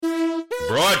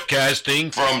Broadcasting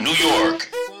from New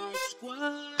York,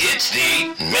 it's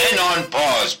the Men on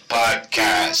Pause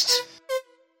podcast.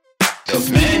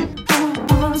 The Men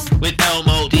with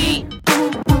LMOD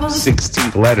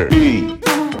 16th letter E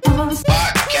podcast.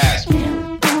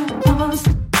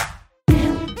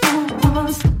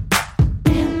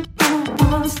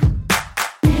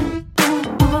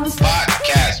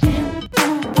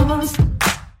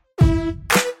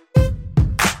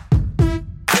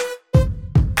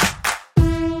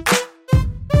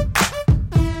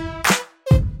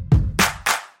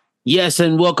 Yes,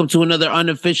 and welcome to another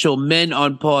unofficial Men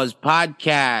on Pause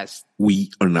podcast.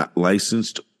 We are not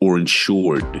licensed or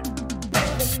insured.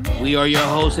 We are your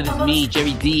hosts, and it's me,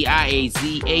 Jerry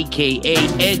D.I.A.Z., a.k.a.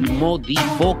 Edmo Di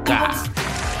Boca.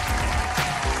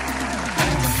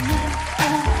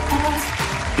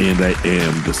 And I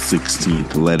am the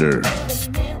 16th letter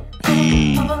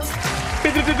E.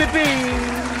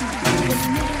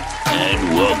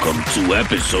 And welcome to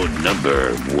episode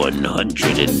number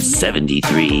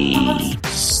 173.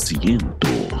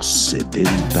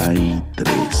 173.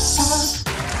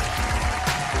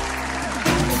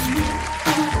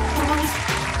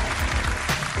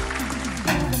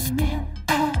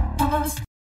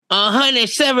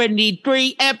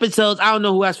 173 episodes. I don't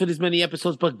know who asked for this many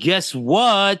episodes, but guess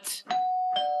what?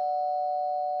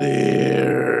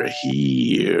 They're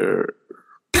here.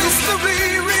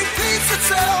 History repeats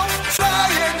itself. Try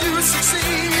and you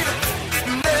succeed.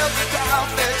 Never doubt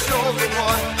that you're the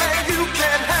one, and you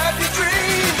can have your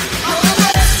dream. You're the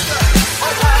best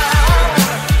around.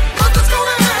 Nothing's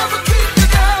gonna ever keep you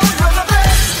down. You're the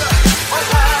best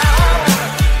around.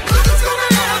 Nothing's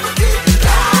gonna ever keep you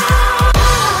down.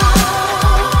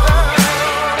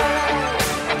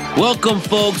 Welcome,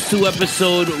 folks, to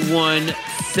episode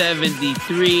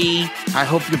 173. I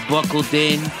hope you're buckled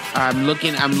in.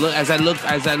 As I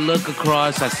look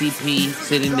across, I see P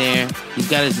sitting there. He's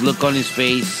got his look on his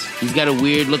face. He's got a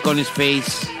weird look on his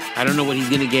face. I don't know what he's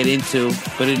gonna get into,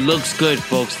 but it looks good,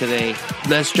 folks, today.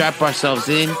 Let's strap ourselves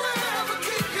in.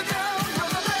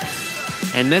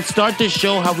 And let's start the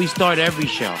show how we start every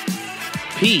show.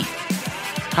 P,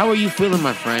 how are you feeling,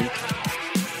 my friend?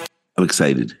 I'm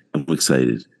excited.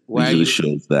 Why These are the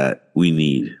shows that we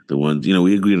need. The ones,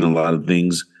 we agree on a lot of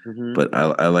things, but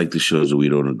I like the shows that we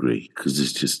don't agree because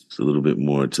it's just a little bit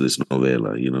more to this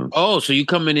novela, Oh, so you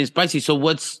coming in spicy. So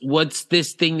what's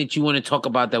this thing that you want to talk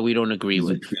about that we don't agree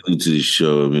with? To this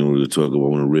show, we're going to talk about, I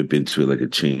want to rip into it like a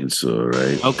chainsaw,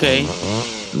 right? Okay.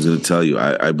 I was going to tell you,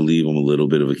 I believe I'm a little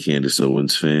bit of a Candace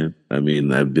Owens fan. I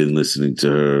mean, I've been listening to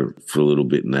her for a little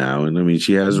bit now, and I mean,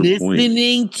 she has her point.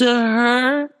 Listening to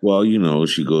her? Well,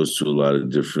 she goes to a lot of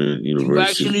different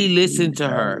universities. You actually listen to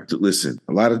her. Listen,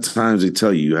 a lot of times they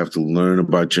tell you have to learn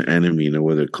about your enemy and know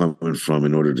where they're coming from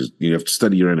in order to, you have to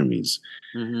study your enemies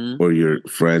or your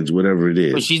friends, whatever it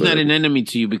is. But she's not an enemy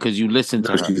to you because you listen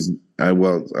to her. I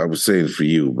was saying for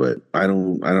you, but I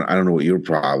don't know what your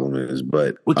problem is,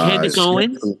 but with Candace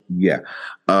Owens? Yeah,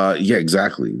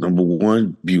 exactly. Number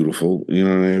one, beautiful. You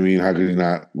know what I mean? How could you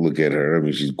not look at her? I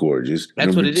mean, she's gorgeous. That's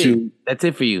number what it is. That's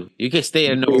it for you. You can stay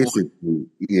at number one.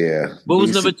 Yeah. What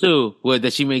was number two? What,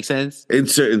 does she make sense? In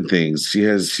certain things,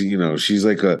 she's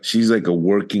like a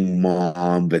working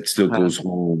mom that still goes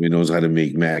home and knows how to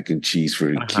make mac and cheese for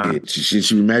her kids.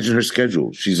 She imagine her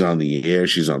schedule. She's on the air.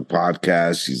 She's on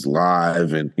podcasts. She's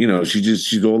live, and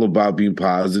she's all about being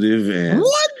positive. And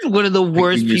what? One of the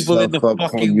worst people in the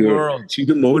fucking world. She's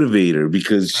a motivator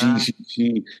because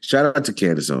she shout out to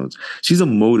Candace Owens. She's a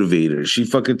motivator. She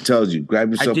fucking tells you,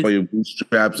 grab yourself by your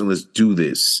bootstraps and let's do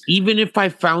this. Even if I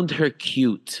found her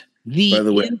cute. By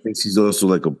the way, I think she's also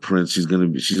like a prince.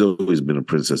 She's always been a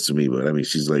princess to me, but I mean,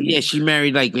 she's like... Yeah, she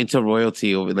married like into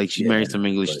royalty over, like she married some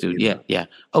English dude. Yeah.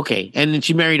 Okay. And then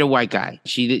she married a white guy.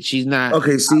 She's not...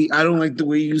 Okay, see, I don't like the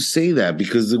way you say that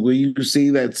because the way you say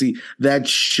that, that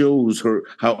shows her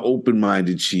how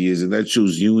open-minded she is and that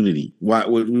shows unity. What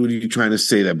are you trying to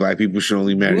say? That black people should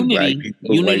only marry black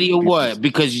people? Unity or what?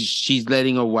 Because she's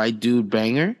letting a white dude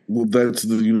bang her? Well, that's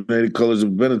the United Colors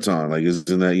of Benetton. Like, isn't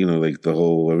that, like the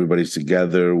whole... Everybody's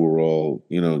together. We're all,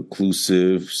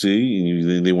 inclusive. See,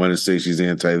 and they want to say she's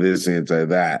anti this, anti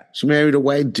that. She married a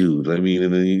white dude. I mean,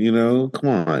 and then come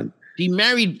on.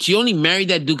 She only married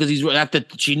that dude because after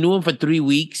she knew him for 3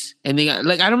 weeks, and they got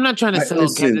I'm not trying to sell.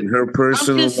 Listen, her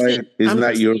personal life is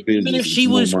not your business. Even if she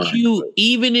was cute,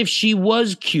 even if she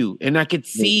was cute, and I could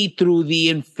see through the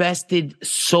infested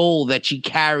soul that she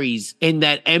carries in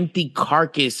that empty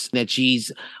carcass that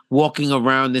she's walking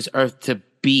around this earth to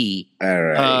be. All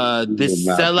right. This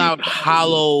sellout,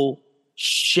 hollow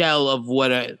shell of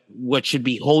what should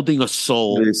be holding a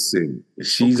soul. Listen,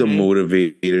 she's a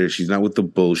motivator. She's not with the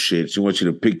bullshit. She wants you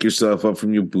to pick yourself up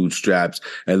from your bootstraps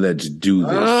and let's do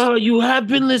this. Oh, you have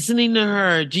been listening to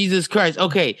her. Jesus Christ.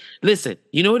 Okay, listen.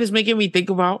 You know what it's making me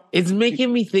think about? It's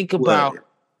making me think about...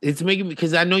 It's making me,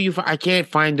 because I know I can't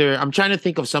find her. I'm trying to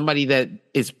think of somebody that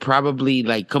is probably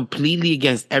like completely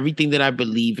against everything that I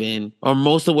believe in, or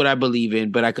most of what I believe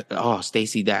in. But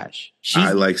Stacey Dash.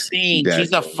 I like Stacey Dash.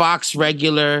 She's a Fox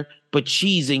regular, but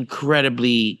she's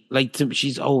incredibly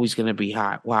she's always gonna be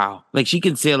hot. Wow, like she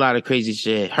can say a lot of crazy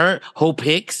shit. Hope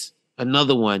Hicks,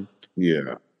 another one.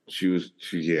 Yeah. She looks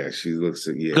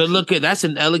good looking. That's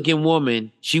an elegant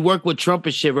woman. She worked with Trump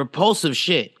and shit, repulsive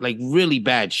shit, like really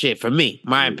bad shit for me,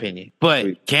 my opinion.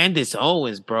 But Candace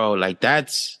Owens, bro, like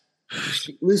that's.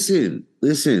 Listen.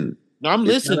 No, I'm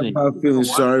listening. It's not about feeling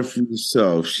sorry for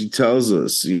yourself. She tells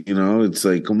us, it's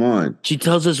like, come on. She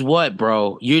tells us what,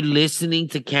 bro? You're listening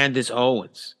to Candace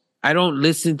Owens. I don't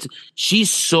listen to.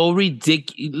 She's so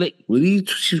ridiculous. Like, what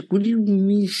do you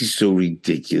mean she's so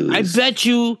ridiculous? I bet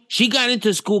you she got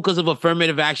into school because of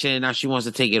affirmative action, and now she wants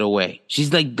to take it away.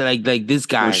 She's like this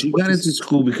guy. Well, she got into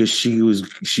school because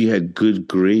she had good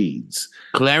grades.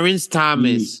 Clarence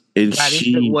Thomas got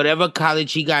into whatever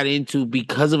college he got into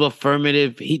because of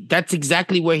affirmative. That's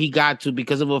exactly where he got to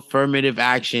because of affirmative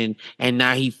action, and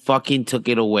now he fucking took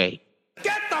it away.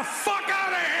 Get the fuck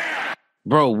out of here,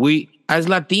 bro. As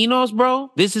Latinos,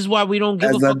 bro, this is why we don't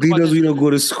give a fuck. As Latinos, we don't go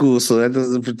to school, so that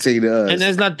doesn't pertain to us. And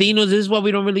as Latinos, this is why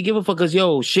we don't really give a fuck.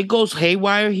 Because, shit goes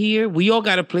haywire here. We all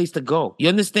got a place to go. You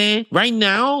understand? Right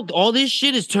now, all this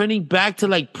shit is turning back to,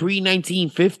 like,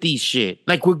 pre-1950s shit.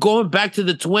 Like, we're going back to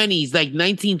the 20s, like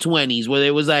 1920s, where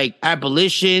there was, like,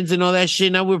 abolitions and all that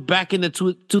shit. Now we're back in the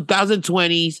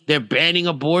 2020s. They're banning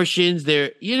abortions.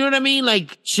 You know what I mean?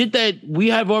 Like, shit that we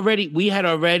had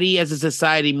already, as a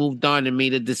society, moved on and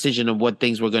made a decision of what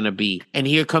things were going to be. And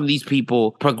here come these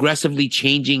people progressively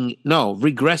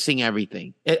regressing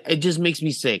everything. It just makes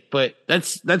me sick. But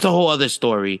that's a whole other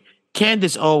story.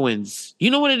 Candace Owens.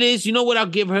 You know what it is? You know what I'll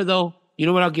give her, though?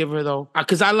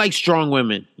 Because I like strong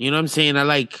women. You know what I'm saying? I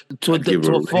like to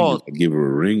a fault. I'd give her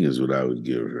a ring is what I would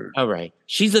give her. All right.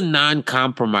 She's a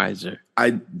non-compromiser.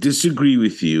 I disagree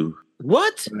with you.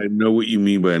 What? I know what you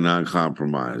mean by a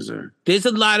non-compromiser. There's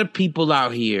a lot of people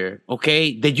out here,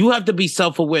 okay, that you have to be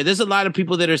self-aware. There's a lot of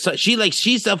people that are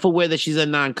she's self-aware that she's a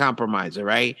non-compromiser,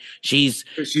 right? She's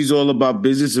all about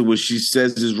business, and what she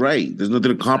says is right. There's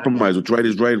nothing to compromise. What's right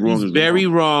is right, wrong is wrong. Very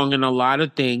wrong in a lot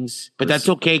of things, but that's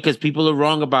okay because people are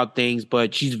wrong about things.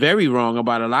 But she's very wrong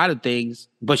about a lot of things.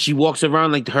 But she walks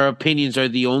around like her opinions are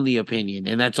the only opinion,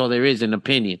 and that's all there is, an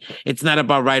opinion. It's not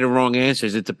about right or wrong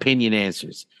answers. It's opinion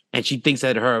answers. And she thinks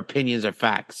that her opinions are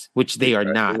facts, which they are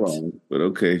not. Wrong. But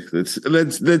okay,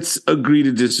 let's agree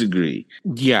to disagree.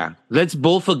 Yeah, let's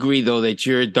both agree though that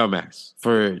you're a dumbass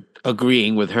for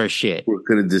agreeing with her shit. We're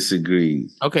gonna disagree.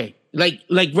 Okay, like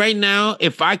right now,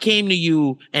 if I came to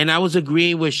you and I was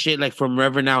agreeing with shit like from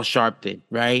Reverend Al Sharpton,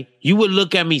 right? You would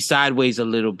look at me sideways a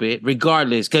little bit,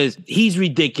 regardless, because he's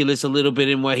ridiculous a little bit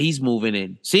in what he's moving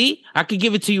in. See, I could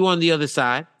give it to you on the other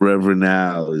side. Reverend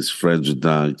Al is friends with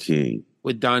Don King.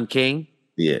 With Don King?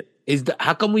 Yeah.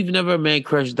 How come we've never man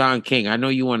crushed Don King? I know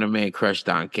you want to man crush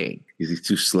Don King. He's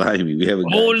too slimy. We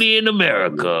haven't only in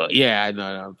America. Yeah, I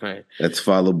know. Right. That's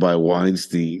followed by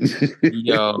Weinstein.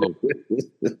 Yo.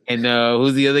 And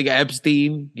who's the other guy?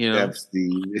 Epstein.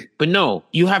 Epstein. But no,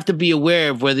 you have to be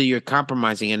aware of whether you're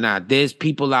compromising or not. There's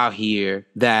people out here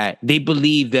that they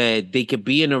believe that they could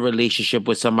be in a relationship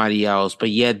with somebody else, but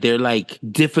yet they're like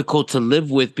difficult to live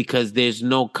with because there's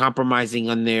no compromising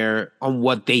on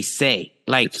what they say.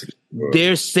 Like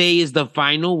their say is the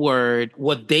final word.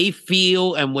 What they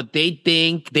feel and what they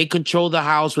think, they control the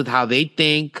house with how they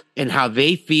think and how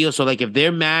they feel. So like if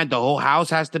they're mad, the whole house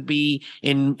has to be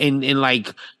in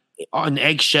like on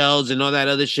eggshells and all that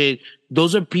other shit.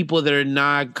 Those are people that are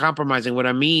not compromising. What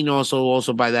I mean also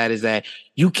by that is that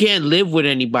you can't live with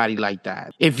anybody like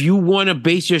that. If you want to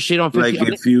base your shit on 50,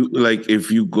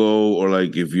 if you go, or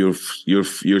like if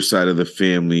your side of the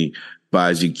family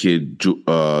buys your kid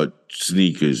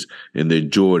sneakers and their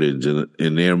Jordans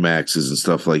and Air Maxes and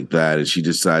stuff like that, and she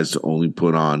decides to only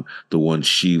put on the one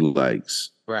she likes,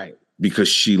 right? Because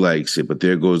she likes it, but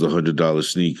there goes the $100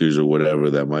 sneakers or whatever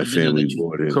that my family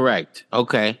bought in. Correct.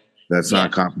 Okay. That's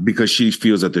not because she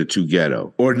feels that they're too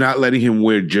ghetto. Or not letting him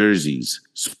wear jerseys,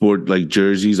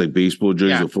 jerseys, like baseball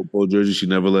jerseys or football jerseys. She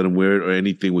never let him wear it or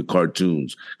anything with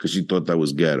cartoons because she thought that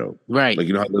was ghetto. Right. Like,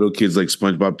 you know how little kids like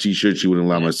SpongeBob t-shirts, she wouldn't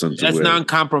allow my son to wear. That's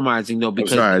non-compromising though.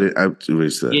 Because I'm sorry, I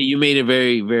erased that. Yeah, you made it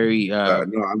very, very. No,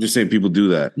 I'm just saying people do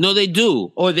that. No, they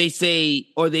do. Or they say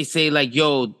like,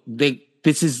 yo,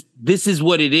 this is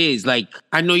what it is. Like,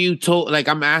 I know you told, like,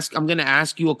 I'm going to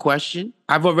ask you a question.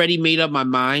 I've already made up my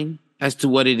mind as to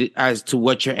what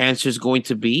your answer is going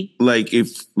to be. Like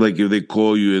if they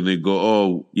call you and they go,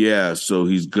 oh yeah, so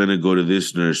he's going to go to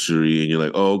this nursery and you're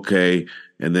like, oh, okay.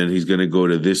 And then he's going to go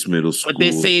to this middle school. But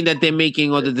they're saying that they're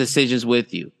making all the decisions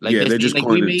with you. Like, they're just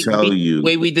going to tell you. The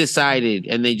way we decided,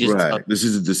 and they just... Right. This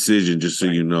is a decision, just so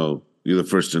you know. You're the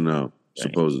first to know,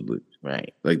 supposedly.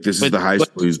 Right. Like, this is the high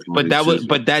school he's going to.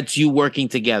 But that's you working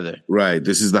together. Right.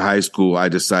 This is the high school I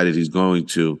decided he's going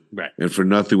to. Right. And for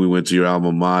nothing, we went to your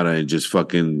alma mater and just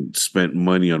fucking spent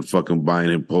money on fucking buying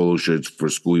him polo shirts for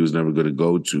school he was never going to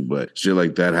go to. But shit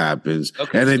like that happens.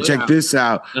 Okay, and then check this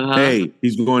out. Hey,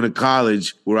 he's going to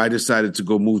college where I decided to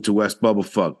go move to West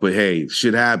Bubblefuck. But hey,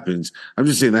 shit happens. I'm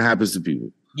just saying that happens to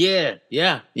people. Yeah.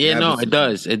 No, it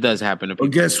does. It does happen to people.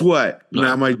 But guess what? No.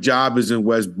 Now my job is in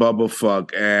West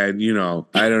Bubblefuck, and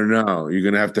I don't know. You're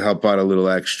gonna have to help out a little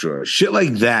extra. Shit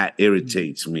like that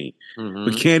irritates me. Mm-hmm.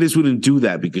 But Can-dace wouldn't do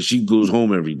that because she goes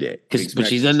home every day. But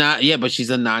she's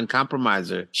a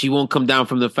non-compromiser. She won't come down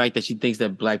from the fact that she thinks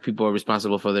that black people are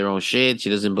responsible for their own shit. She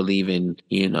doesn't believe in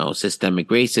systemic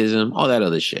racism, all that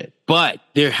other shit. But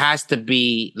there has to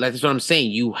be, like, that's what I'm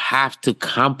saying. You have to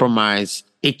compromise.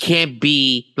 It can't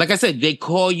be, like I said, they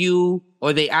call you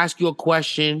or they ask you a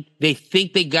question. They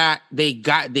think they got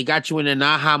you in an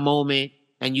aha moment,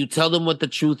 and you tell them what the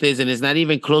truth is, and it's not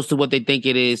even close to what they think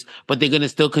it is, but they're going to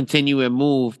still continue and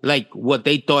move like what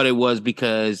they thought it was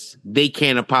because they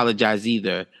can't apologize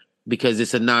either because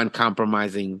it's a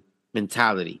non-compromising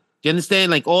mentality. Do you understand?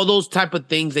 Like, all those type of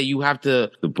things that you have to...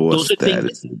 The boss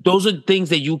status. Those are things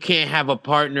that you can't have a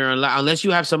partner unless you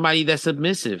have somebody that's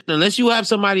submissive. Unless you have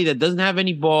somebody that doesn't have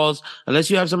any balls. Unless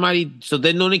you have somebody... So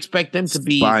then don't expect them to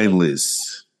be...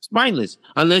 Spineless.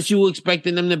 Unless you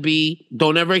expecting them to be...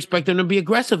 Don't ever expect them to be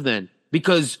aggressive then.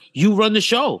 Because you run the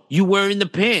show. You wearing the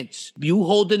pants. You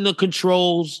holding the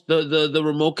controls, the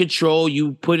remote control.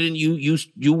 You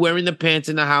wearing the pants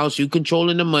in the house. You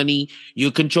controlling the money.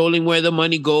 You're controlling where the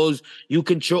money goes. You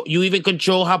even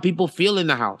control how people feel in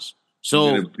the house. So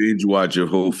you're gonna binge watch your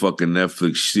whole fucking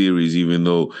Netflix series, even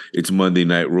though it's Monday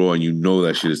Night Raw and you know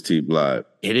that shit is taped live.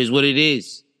 It is what it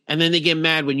is. And then they get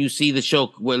mad when you see the show,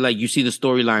 where, like, you see the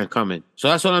storyline coming. So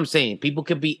that's what I'm saying. People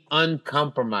can be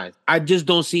uncompromised. I just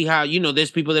don't see how,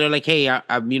 there's people that are like, hey,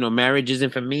 I marriage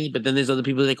isn't for me. But then there's other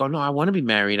people that are like, oh, no, I want to be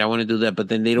married. I want to do that. But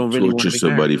then they don't really want to be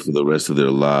somebody married. for the rest of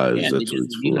their lives. Yeah, that's what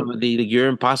it's for. You're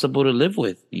impossible to live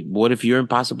with. What if you're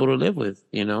impossible to live with,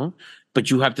 But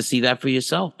you have to see that for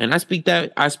yourself. And I speak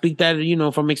that,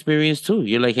 from experience too.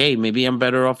 You're like, hey, maybe I'm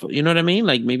better off. You know what I mean?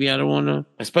 Like, maybe I don't want to,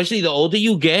 especially the older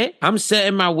you get, I'm set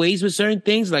in my ways with certain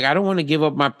things. Like, I don't want to give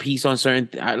up my peace on certain,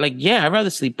 I'd rather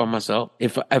sleep by myself.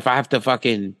 If I have to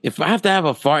have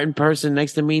a farting person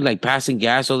next to me, like passing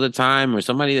gas all the time, or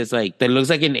somebody that looks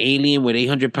like an alien with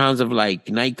 800 pounds of like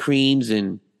night creams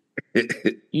and,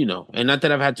 and not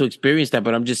that I've had to experience that,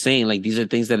 but I'm just saying, like, these are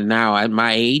things that are now at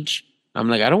my age, I'm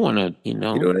like, I don't want to, You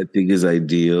know what I think is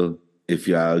ideal? If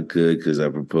y'all could, because I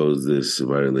proposed this in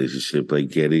my relationship, like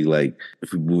getting, like,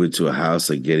 if we move into a house,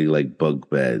 like getting like bunk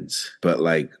beds, but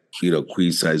like,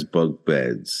 queen size bunk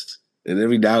beds. And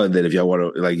every now and then, if y'all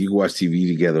want to, like, you can watch TV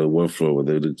together on one floor. When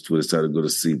it's time to go to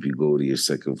sleep, you go to your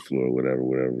second floor,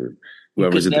 whatever. You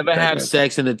could never have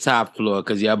sex in the top floor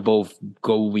because y'all both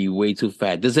go be way too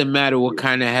fat. Doesn't matter what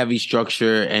kind of heavy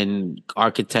structure and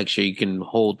architecture you can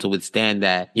hold to withstand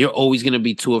that. You're always going to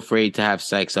be too afraid to have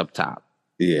sex up top.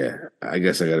 Yeah, I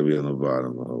guess I got to be on the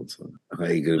bottom the whole time.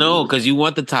 No, because you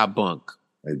want the top bunk.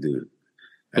 I do.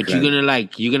 But you're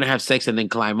gonna have sex and then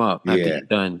climb up after you're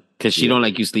done because she don't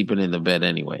like you sleeping in the bed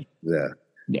anyway. Yeah,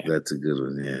 that's a good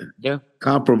one. Yeah.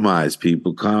 Compromise,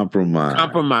 people.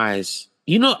 Compromise.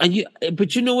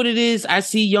 But you know what it is? I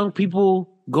see young people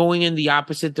going in the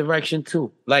opposite direction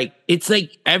too. Like, it's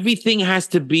like everything has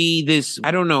to be this,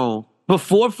 I don't know.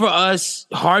 Before, for us,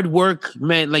 hard work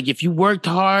meant, like, if you worked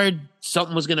hard,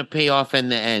 something was going to pay off in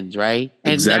the end, right?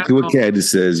 And exactly what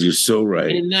Can-dace says. You're so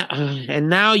right. And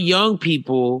now young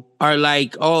people are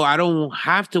like, oh, I don't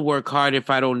have to work hard if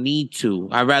I don't need to.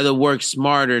 I'd rather work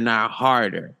smarter, not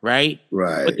harder, right?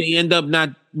 Right. But they end up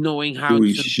not knowing how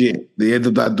doing to shit. They end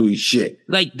up not doing shit.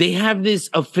 like they have this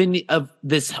affinity of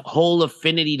this whole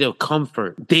affinity to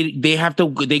comfort.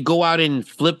 They go out in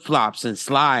flip flops and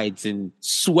slides and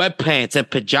sweatpants and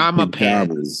pajama pants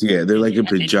Pajamas. Yeah, they're like in and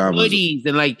pajamas. hoodies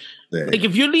and Yeah. like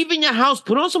if you're leaving your house,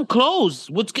 put on some clothes.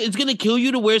 It's gonna kill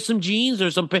you to wear some jeans or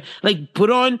something. Like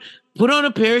put on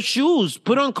a pair of shoes.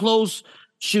 Put on clothes.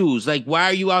 Shoes. Like, why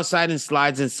are you outside in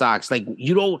slides and socks? Like,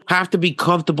 you don't have to be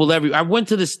comfortable I've gone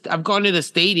to the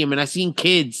stadium and I seen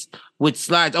kids with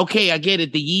slides. Okay, I get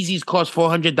it. The Yeezys cost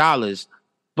 $400.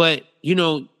 But,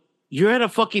 you're at a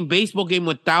fucking baseball game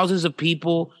with thousands of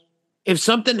people. If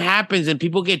something happens and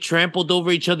people get trampled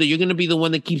over each other, you're going to be the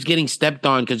one that keeps getting stepped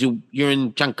on because you're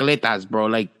in chancletas, bro.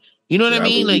 Like, you know what I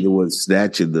mean? Like, Like, the one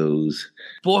snatching those.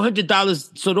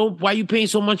 $400. So why are you paying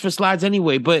so much for slides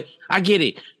anyway? But I get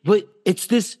it. But it's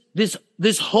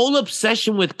this whole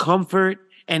obsession with comfort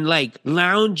and like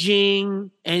lounging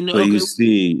and But you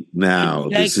see now,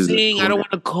 this is. I don't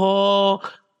want to call.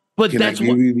 But Can I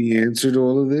give you the answer to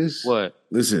all of this? What?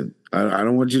 Listen, I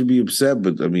don't want you to be upset,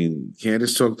 but I mean,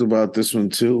 Candace talked about this one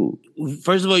too.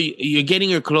 First of all, you're getting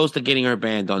her close to getting her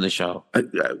banned on the show. I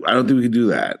don't think we can do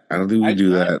that. I don't think we can do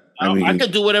that. I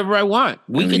can do whatever I want.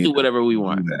 We can do whatever we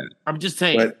want. I'm just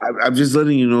saying. But I'm just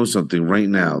letting you know something right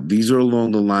now. These are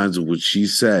along the lines of what she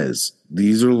says.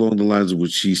 These are along the lines of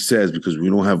what she says because we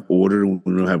don't have order and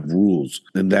we don't have rules.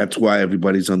 And that's why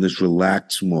everybody's on this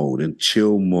relax mode and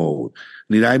chill mode.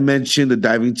 Did I mention the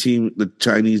diving team, the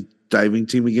Chinese diving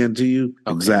team again to you?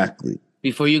 Okay. Exactly.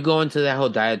 Before you go into that whole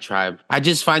diatribe, I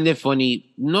just find it funny.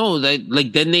 No, that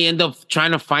like then they end up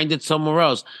trying to find it somewhere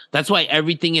else. That's why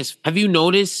everything is. Have you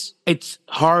noticed? It's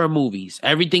horror movies.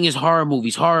 Everything is horror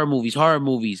movies.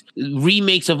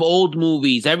 Remakes of old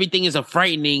movies. Everything is a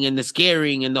frightening and the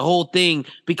scaring and the whole thing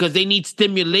because they need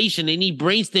stimulation. They need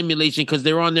brain stimulation because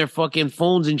they're on their fucking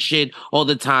phones and shit all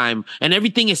the time. And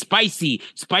everything is spicy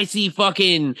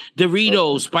fucking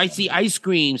Doritos, spicy ice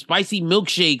cream, spicy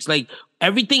milkshakes. Like.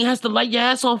 Everything has to light your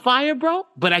ass on fire, bro.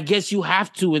 But I guess you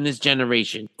have to in this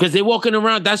generation. Because they're walking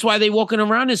around. That's why they're walking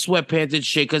around in sweatpants and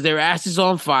shit. Because their ass is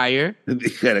on fire. They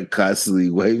gotta constantly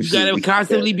wipe. You gotta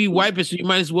constantly be wiping. So you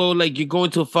might as well, like, you're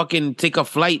going to take a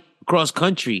flight cross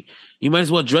country. You might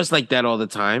as well dress like that all the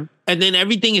time. And then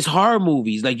everything is horror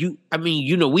movies. Like,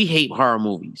 we hate horror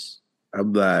movies.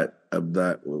 I'm not.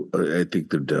 I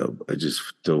think they're dumb. I just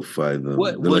don't find them.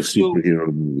 They're like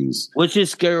superhero movies.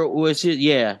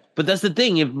 Yeah. But that's the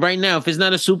thing. If it's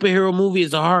not a superhero movie,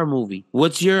 it's a horror movie.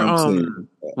 What's your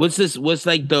what's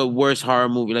like the worst horror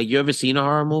movie? Like, you ever seen a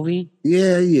horror movie?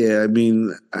 Yeah. I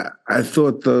mean, I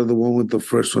thought the one with the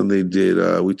first one they did,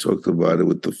 we talked about it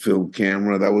with the film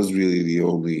camera. That was really the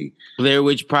only Blair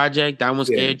Witch Project. That one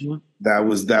scared you? That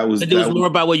was more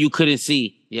about what you couldn't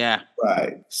see. Yeah.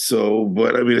 Right. So,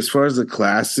 but I mean, as far as the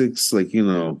classics, like,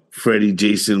 Freddy,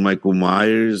 Jason, Michael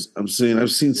Myers, I'm saying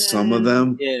I've seen some of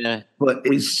them. Yeah. But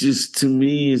it's just, to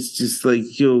me, it's just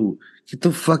like, yo, get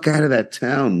the fuck out of that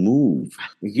town. Move.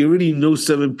 Like, you already know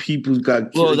 7 people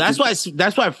got killed. Well,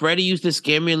 that's why Freddy used to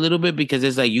scare me a little bit because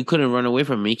it's like you couldn't run away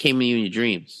from him. He came in your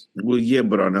dreams. Well, yeah,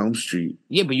 but on Elm Street.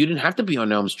 Yeah, but you didn't have to be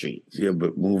on Elm Street. Yeah,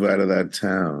 but move out of that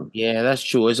town. Yeah, that's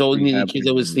true. It's only the kids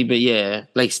that would sleep. Yeah,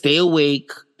 like stay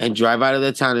awake and drive out of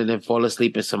the town and then fall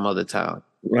asleep in some other town.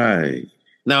 Right.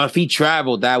 Now, if he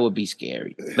traveled, that would be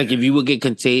scary. Like, if you would get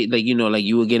contagious, like, like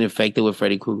you would get infected with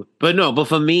Freddy Krueger. But but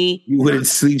for me... You wouldn't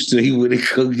sleep, so he wouldn't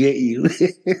go get you.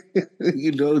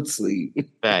 You don't sleep.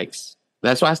 Facts.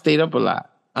 That's why I stayed up a lot.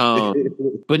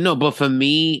 But for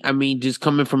me, I mean, just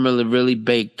coming from a really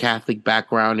big Catholic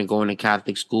background and going to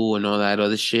Catholic school and all that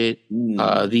other shit,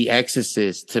 The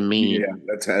Exorcist to me. Yeah,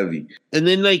 that's heavy. And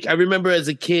then, like, I remember as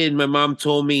a kid, my mom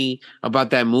told me about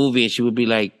that movie and she would be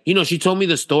like, she told me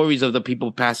the stories of the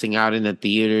people passing out in the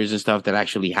theaters and stuff that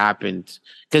actually happened.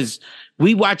 Because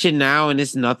we watch it now and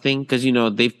it's nothing because,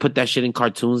 they've put that shit in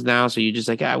cartoons now. So you're just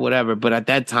like, whatever. But at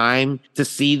that time, to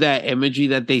see that imagery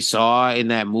that they saw in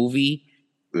that movie,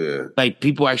 yeah. Like,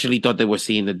 people actually thought they were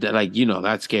seeing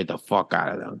that scared the fuck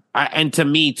out of them. And to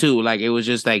me, too, like, it was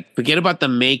just like, forget about the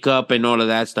makeup and all of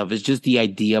that stuff. It's just the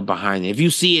idea behind it. If you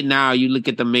see it now, you look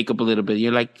at the makeup a little bit,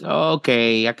 you're like, oh,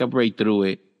 okay, I can break through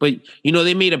it. But,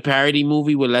 they made a parody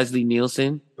movie with Leslie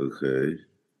Nielsen. Okay.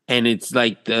 And it's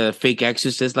like the fake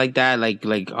Exorcist like that,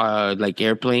 like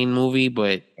Airplane movie,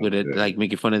 but with it, like,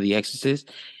 making fun of the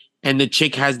Exorcist. And the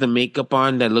chick has the makeup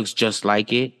on that looks just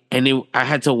like it. And I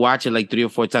had to watch it like 3 or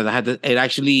 4 times. It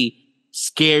actually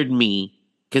scared me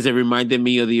because it reminded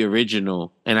me of the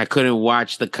original. And I couldn't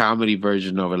watch the comedy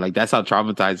version of it. Like, that's how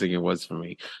traumatizing it was for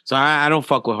me. So I don't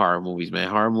fuck with horror movies, man.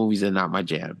 Horror movies are not my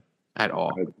jam. at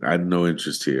all. I had no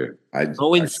interest here.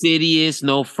 No Insidious,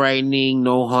 no Frightening,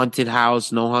 no Haunted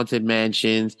House, no Haunted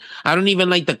Mansions. I don't even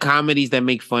like the comedies that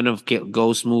make fun of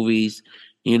ghost movies.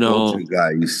 You know,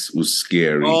 Poltergeist was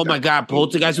scary. oh my God,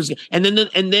 Poltergeist was, and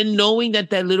then knowing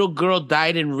that little girl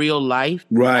died in real life,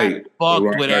 Right. fucked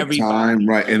Around with that everybody. time,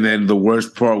 right. And then the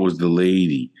worst part was the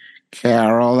lady.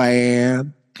 Carol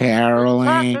Ann.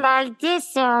 Look like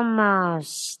this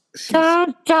almost.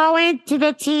 Don't go into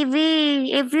the TV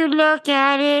if you look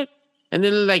at it. And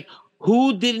then like,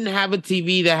 who didn't have a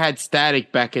TV that had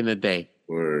static back in the day?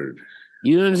 Word.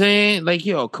 You know what I'm saying? Like,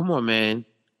 yo, come on, man.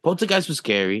 Poltergeist was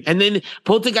scary. And then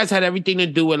Poltergeist had everything to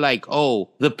do with like, oh,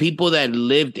 the people that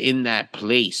lived in that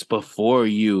place before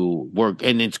you were,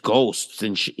 and it's ghosts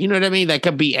and you know what I mean? That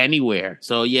could be anywhere.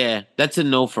 So yeah, that's a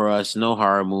no for us. No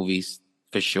horror movies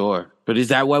for sure. But is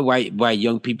that why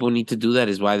young people need to do that?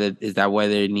 Is that why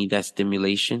they need that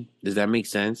stimulation? Does that make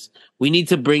sense? We need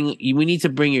to bring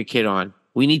your kid on.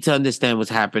 We need to understand what's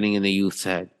happening in the youth's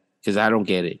head. Because I don't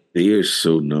get it. They are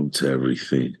so numb to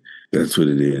everything. That's what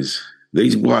it is. They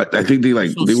what? I think they like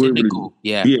so they were cynical.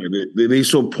 Yeah. They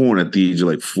saw porn at the age of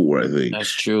like 4. I think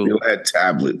that's true. They all had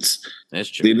tablets. That's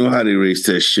true. They know how to erase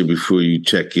that shit before you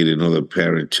check it, and other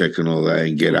parent checking all that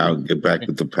and get out and get back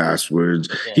with the passwords.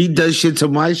 Yeah. He does shit to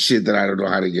my shit that I don't know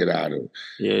how to get out of.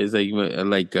 Yeah, it's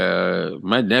like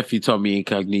my nephew taught me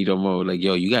incognito mode. Like,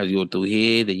 yo, you guys go through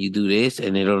here, then you do this,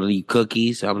 and it'll leave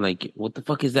cookies. I'm like, what the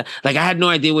fuck is that? Like, I had no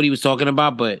idea what he was talking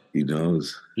about, but he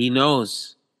knows. He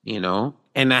knows, you know.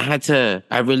 And I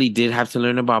really did have to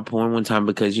learn about porn one time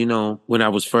because, you know, when I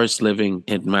was first living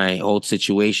in my old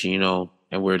situation, you know,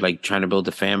 and we're like trying to build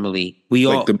a family. We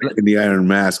like all the man in the iron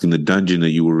mask in the dungeon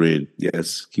that you were in.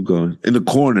 Yes, keep going. In the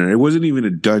corner. It wasn't even a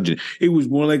dungeon. It was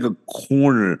more like a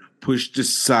corner pushed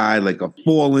aside like a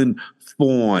fallen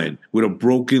fawn with a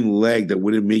broken leg that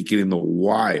wouldn't make it in the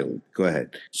wild. Go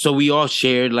ahead. So we all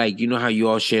shared, like, you know how you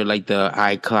all share like the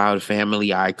iCloud family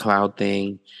iCloud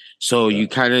thing. So you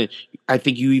kind of, I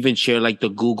think you even share like the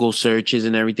Google searches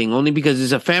and everything, only because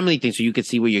it's a family thing. So you can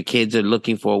see what your kids are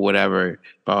looking for, whatever,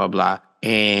 blah, blah, blah.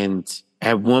 And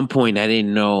at one point, I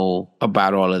didn't know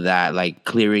about all of that, like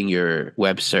clearing your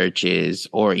web searches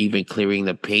or even clearing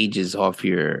the pages off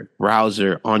your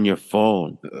browser on your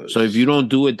phone. So if you don't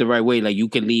do it the right way, like you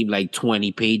can leave like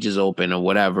 20 pages open or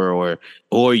whatever,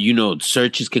 or you know,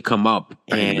 searches could come up.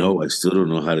 I know. I still don't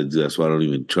know how to do that, so I don't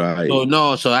even try.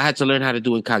 So I had to learn how to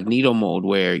do incognito mode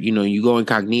where, you know, you go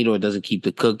incognito, it doesn't keep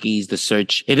the cookies, the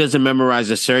search. It doesn't memorize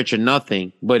the search or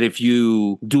nothing. But if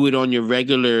you do it on your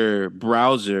regular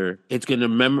browser, it's going to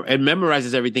it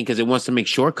memorizes everything because it wants to make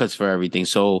shortcuts for everything.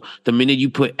 So the minute you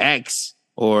put X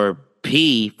or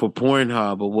P for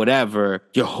Pornhub or whatever,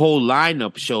 your whole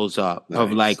lineup shows up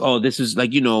of like, oh, this is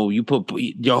like, you know, you put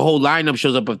your whole lineup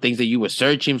shows up of things that you were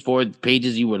searching for,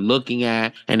 pages you were looking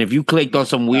at. And if you clicked on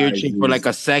some weird shit for like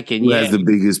a second, who has the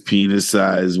biggest penis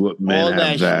size? What men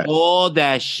have that? All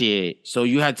that shit. So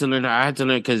you had to learn. I had to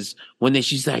learn because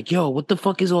she's like, yo, what the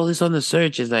fuck is all this on the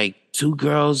search? It's like 2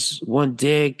 girls, 1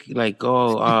 dick, like,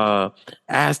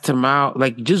 ass to mouth,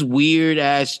 like just weird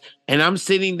ass. And I'm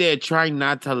sitting there trying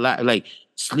not to laugh, like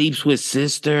sleeps with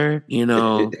sister, you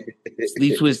know,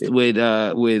 sleeps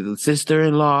with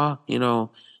sister-in-law, you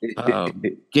know,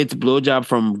 gets blowjob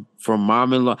from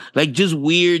mom-in-law, like just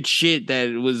weird shit that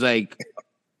it was like,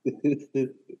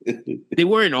 they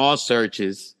weren't all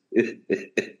searches.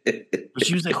 But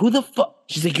she was like, who the fuck?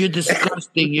 She's like, you're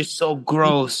disgusting. You're so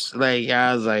gross. Like,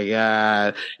 I was like,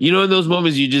 you know, in those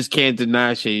moments, you just can't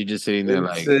deny shit. You're just sitting there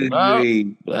like,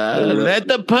 let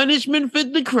the punishment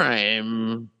fit the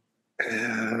crime.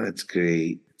 That's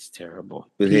great. It's terrible.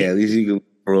 But yeah, at least you can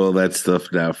roll all that stuff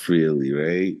now freely,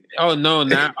 right? Oh, no,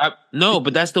 no,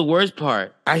 but that's the worst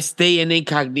part. I stay in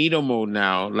incognito mode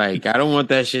now. Like, I don't want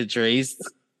that shit traced.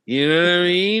 You know what I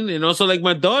mean? And also, like,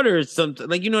 my daughter,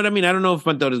 like, you know what I mean? I don't know if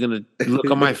my daughter's gonna look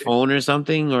on my phone or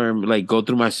something, or like go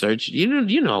through my search. You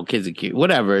know, kids are cute.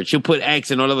 Whatever. She'll put X,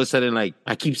 and all of a sudden, like,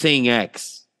 I keep saying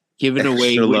X, giving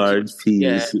away large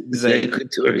penis. Yeah,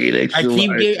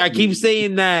 I keep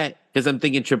saying that because I'm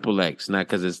thinking triple X, not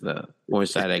because it's the porn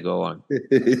side I go on.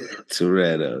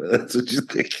 Toretto. That's what you're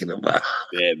thinking about.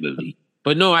 Family.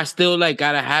 But no, I still like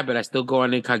got a habit. I still go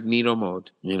on incognito mode.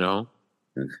 You know.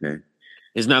 Okay.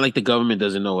 It's not like the government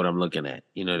doesn't know what I'm looking at.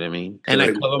 You know what I mean? And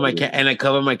I cover my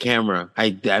camera.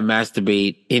 I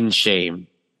masturbate in shame.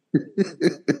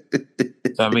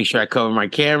 So I make sure I cover my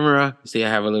camera. See, I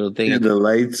have a little thing. And the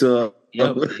lights up.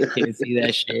 Yep, you can't see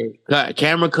that shit.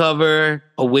 Camera cover,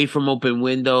 away from open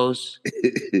windows.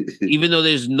 Even though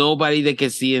there's nobody that can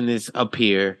see in this up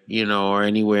here, you know, or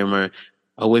anywhere more,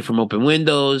 away from open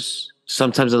windows.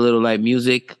 Sometimes a little light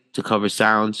music. to cover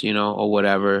sounds, you know, or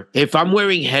whatever. If I'm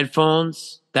wearing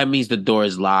headphones, that means the door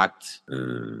is locked.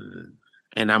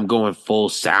 And I'm going full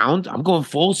sound? I'm going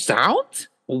full sound?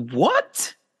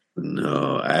 What?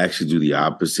 No, I actually do the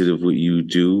opposite of what you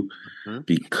do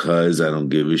because I don't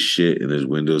give a shit and there's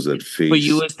windows that face. For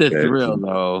you, it's the that thrill,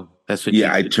 though. That's what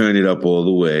I turn it up all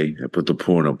the way. I put the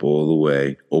porn up all the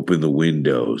way, open the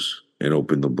windows and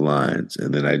open the blinds.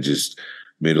 And then I just,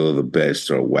 middle of the bed,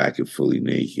 start whacking fully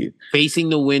naked. Facing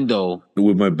the window.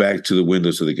 With my back to the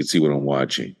window so they can see what I'm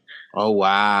watching. Oh,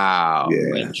 wow.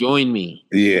 Yeah. Like, join me.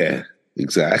 Yeah,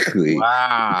 exactly.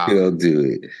 Wow. I'll do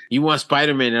it. You want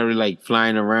Spider-Man to be like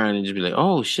flying around and just be like,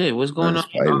 oh, shit, what's going on?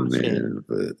 Spider-Man,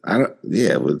 but I don't,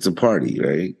 but it's a party,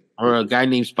 right? Or a guy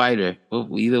named Spider. Well,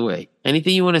 either way.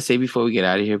 Anything you want to say before we get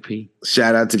out of here, P?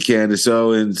 Shout out to Candace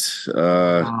Owens.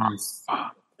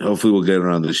 Hopefully we'll get her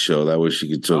on the show. That way she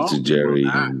could talk to Jerry.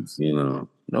 And, you know.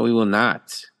 No, we will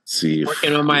not. See if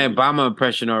working on my Obama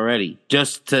impression already,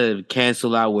 just to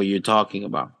cancel out what you're talking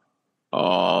about.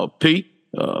 Pete,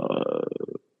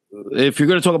 if you're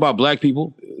going to talk about black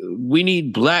people, we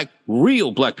need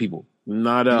real black people.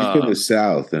 Not She's from the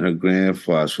South, and her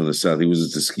grandfather's from the South. He was a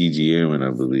Tuskegee Airman,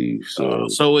 I believe.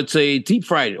 So it's a deep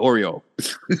fried Oreo.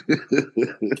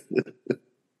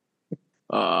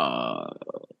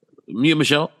 Me and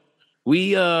Michelle,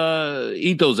 we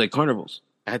eat those at carnivals.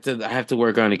 I have to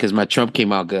work on it because my Trump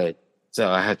came out good, so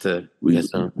I had to get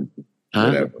some.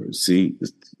 Whatever. See,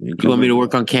 you want me to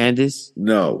work on Can-dace?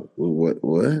 No. What?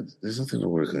 There's nothing to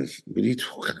work on. What are you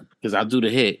talking about? Because I'll do the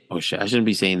hit. Oh shit! I shouldn't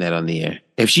be saying that on the air.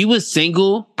 If she was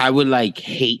single, I would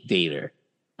hate date her.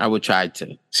 I would try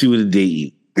to. She wouldn't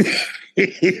date you.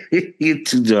 You're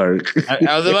too dark.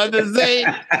 I was about to say.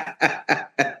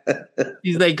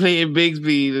 She's like Clayton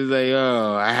Bigsby. It's like,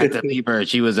 oh, I had to leave her.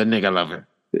 She was a nigga lover.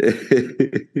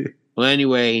 Well,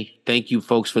 anyway, thank you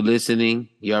folks for listening.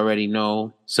 You already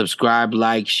know. Subscribe,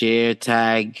 like, share,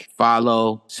 tag,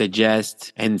 follow,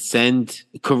 suggest, and send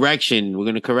correction. We're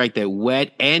going to correct that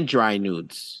wet and dry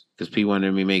nudes because P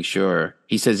wanted me to make sure.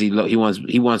 He says he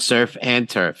wants surf and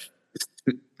turf.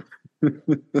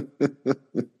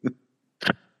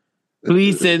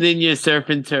 Please send in your surf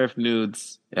and turf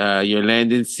nudes, your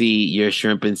land and sea, your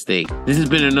shrimp and steak. This has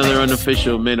been another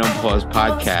unofficial Men on Pause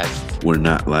podcast. We're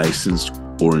not licensed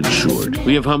or insured.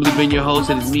 We have humbly been your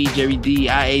host, and it's me, Jerry D,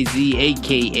 IAZ,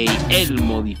 a.k.a. El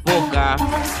Modifoca.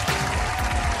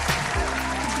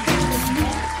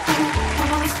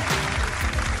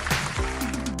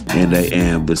 And I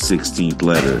am the 16th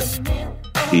letter,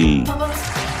 E.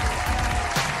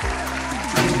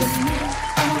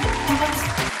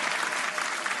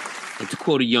 And to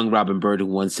quote a young Robin Bird who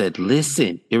once said,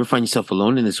 listen, you ever find yourself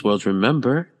alone in this world,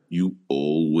 remember, you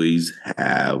always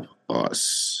have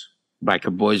us.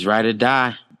 Biker boys ride or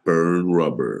die. Burn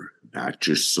rubber, not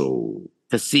your soul.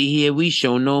 To see here, we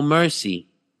show no mercy.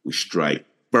 We strike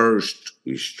first,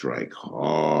 we strike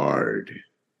hard.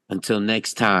 Until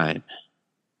next time.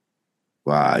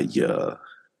 Fire.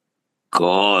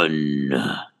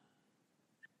 Gone.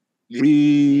 Rios.